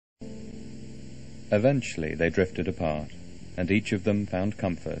Eventually they drifted apart, and each of them found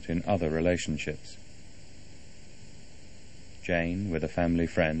comfort in other relationships. Jane with a family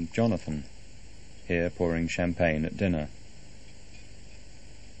friend, Jonathan, here pouring champagne at dinner.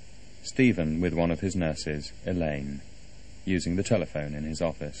 Stephen with one of his nurses, Elaine, using the telephone in his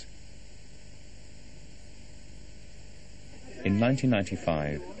office. In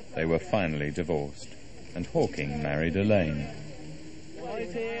 1995, they were finally divorced, and Hawking married Elaine.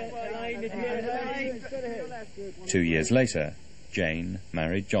 2 years later, Jane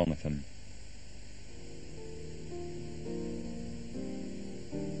married Jonathan.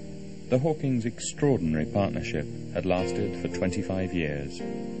 The Hawkings' extraordinary partnership had lasted for 25 years.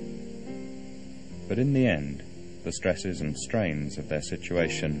 But in the end, the stresses and strains of their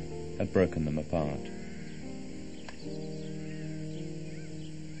situation had broken them apart.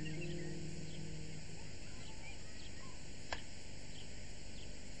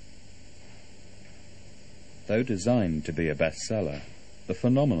 Though designed to be a bestseller, the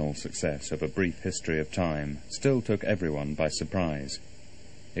phenomenal success of A Brief History of Time still took everyone by surprise.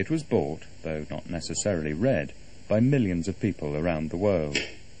 It was bought, though not necessarily read, by millions of people around the world.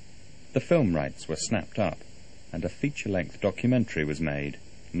 The film rights were snapped up, and a feature-length documentary was made,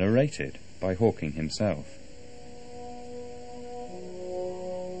 narrated by Hawking himself.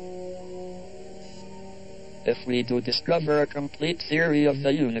 If we do discover a complete theory of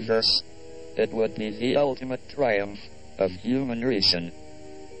the universe, it would be the ultimate triumph of human reason.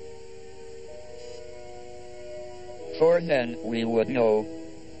 For then we would know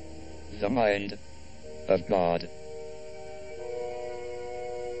the mind of God.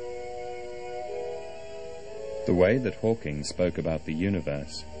 The way that Hawking spoke about the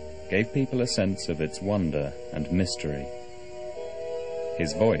universe gave people a sense of its wonder and mystery.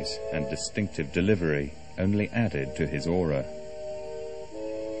 His voice and distinctive delivery only added to his aura.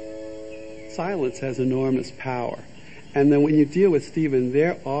 Silence has enormous power. And then when you deal with Stephen,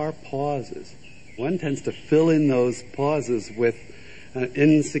 there are pauses. One tends to fill in those pauses with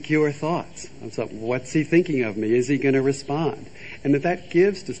insecure thoughts. So what's he thinking of me? Is he going to respond? And that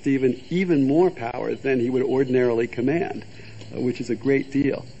gives to Stephen even more power than he would ordinarily command, which is a great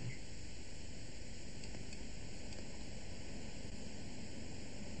deal.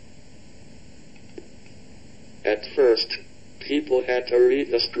 At first, people had to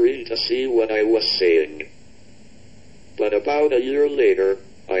read the screen to see what I was saying. But about a year later,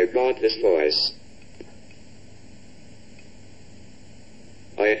 I got this voice.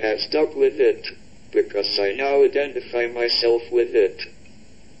 I have stuck with it, because I now identify myself with it.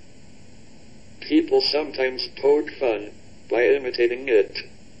 People sometimes poke fun by imitating it,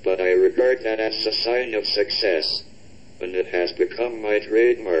 but I regard that as a sign of success, and it has become my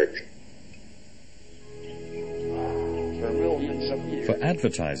trademark. For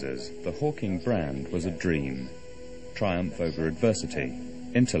advertisers, the Hawking brand was a dream. Triumph over adversity,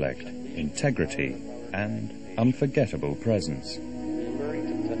 intellect, integrity, and unforgettable presence. We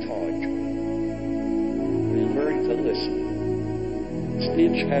learned to talk. We learned to listen.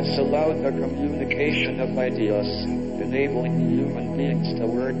 Speech has allowed the communication of ideas, enabling human beings to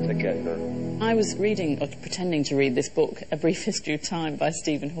work together. I was reading, or pretending to read, this book, A Brief History of Time by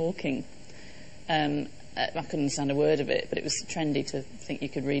Stephen Hawking. I couldn't understand a word of it, but it was trendy to think you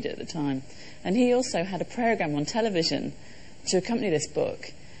could read it at the time. And he also had a program on television to accompany this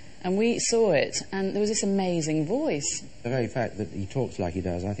book. And we saw it, and there was this amazing voice. The very fact that he talks like he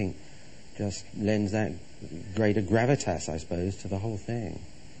does, I think, just lends that greater gravitas, I suppose, to the whole thing.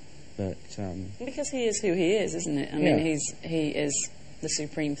 But because he is who he is, isn't it? I mean, he is the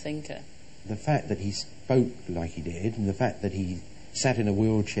supreme thinker. The fact that he spoke like he did, and the fact that he sat in a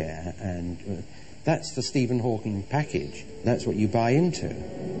wheelchair, and that's the Stephen Hawking package. That's what you buy into.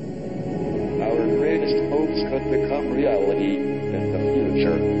 Our greatest hopes could become reality in the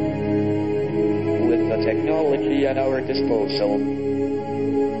future. With the technology at our disposal,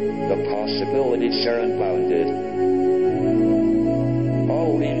 the possibilities are unbounded.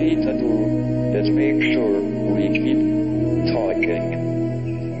 All we need to do is make sure we keep talking.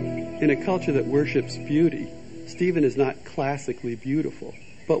 In a culture that worships beauty, Stephen is not classically beautiful.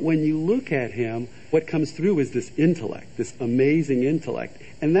 But when you look at him, what comes through is this intellect, this amazing intellect.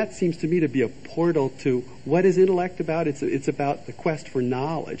 And that seems to me to be a portal to what is intellect about? It's about the quest for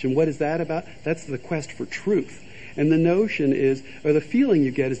knowledge. And what is that about? That's the quest for truth. And the notion is, or the feeling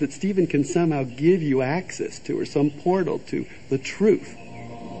you get is that Stephen can somehow give you access to, or some portal to, the truth.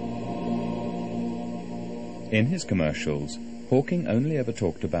 In his commercials, Hawking only ever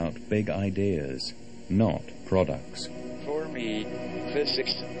talked about big ideas, not products. For me,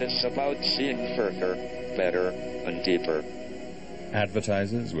 physics is about seeing further, better, and deeper.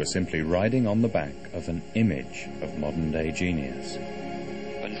 Advertisers were simply riding on the back of an image of modern-day genius.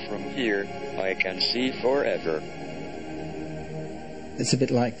 And from here, I can see forever. It's a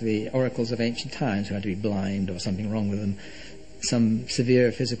bit like the oracles of ancient times who had to be blind or something wrong with them, some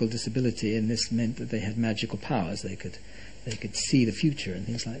severe physical disability, and this meant that they had magical powers. They could see the future and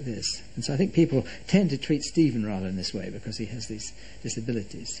things like this. And so I think people tend to treat Stephen rather in this way because he has these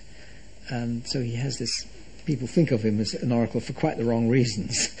disabilities. And so he has this... People think of him as an oracle for quite the wrong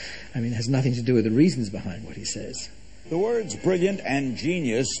reasons. I mean, it has nothing to do with the reasons behind what he says. The words brilliant and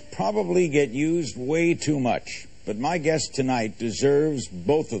genius probably get used way too much, but my guest tonight deserves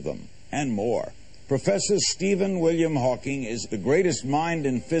both of them and more. Professor Stephen William Hawking is the greatest mind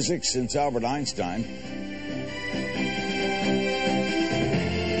in physics since Albert Einstein.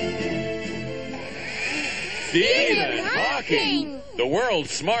 Stephen Hawking! The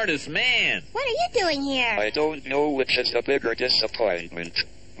world's smartest man! What are you doing here? I don't know which is the bigger disappointment.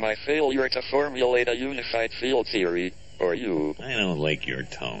 My failure to formulate a unified field theory, or you. I don't like your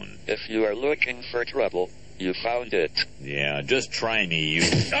tone. If you are looking for trouble, you found it. Yeah, just try me, you...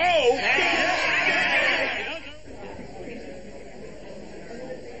 Oh!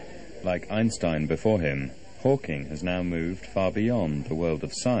 Like Einstein before him, Hawking has now moved far beyond the world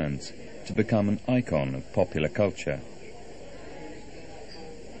of science to become an icon of popular culture.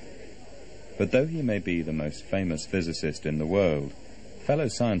 But though he may be the most famous physicist in the world, fellow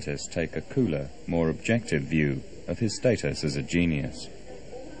scientists take a cooler, more objective view of his status as a genius.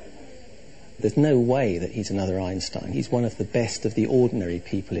 There's no way that he's another Einstein. He's one of the best of the ordinary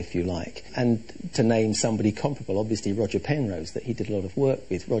people, if you like. And to name somebody comparable, obviously Roger Penrose, that he did a lot of work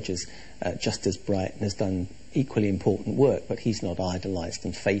with. Roger's just as bright and has done equally important work, but he's not idolised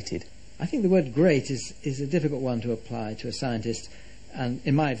and feted. I think the word great is a difficult one to apply to a scientist, and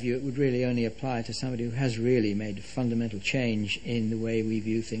in my view it would really only apply to somebody who has really made a fundamental change in the way we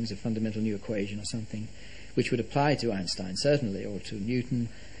view things, a fundamental new equation or something, which would apply to Einstein certainly, or to Newton.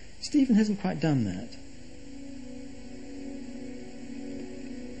 Stephen hasn't quite done that.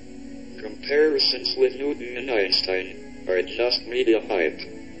 Comparisons with Newton and Einstein are just media hype.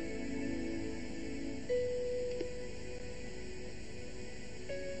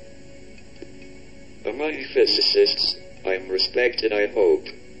 Among physicists, I'm respected, I hope.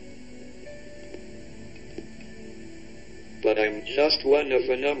 But I'm just one of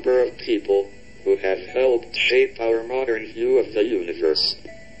a number of people who have helped shape our modern view of the universe.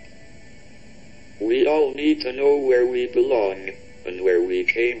 We all need to know where we belong and where we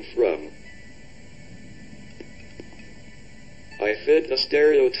came from. I fit the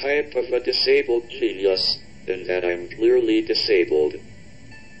stereotype of a disabled genius in that I'm clearly disabled.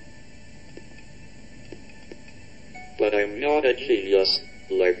 But I'm not a genius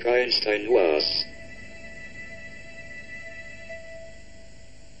like Einstein was.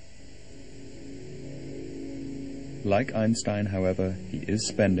 Like Einstein, however, he is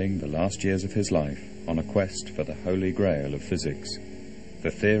spending the last years of his life on a quest for the holy grail of physics,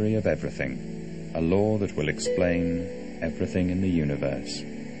 the theory of everything, a law that will explain everything in the universe.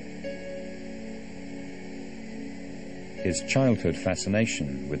 His childhood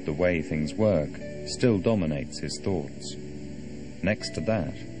fascination with the way things work still dominates his thoughts. Next to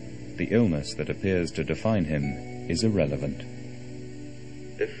that, the illness that appears to define him is irrelevant.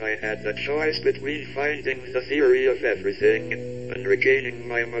 If I had the choice between finding the theory of everything and regaining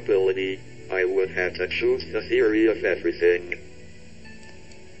my mobility, I would have to choose the theory of everything.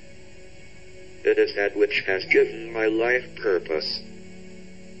 It is that which has given my life purpose.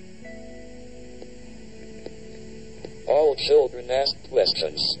 All children ask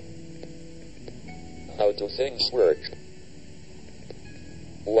questions. How do things work?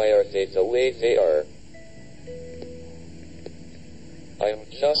 Why are they the way they are? I'm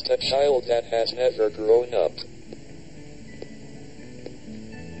just a child that has never grown up.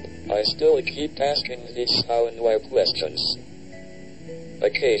 I still keep asking these how and why questions.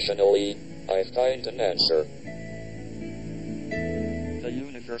 Occasionally, I find an answer. The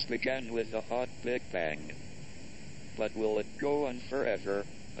universe began with a hot Big Bang. But will it go on forever?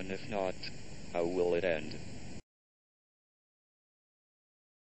 And if not, how will it end?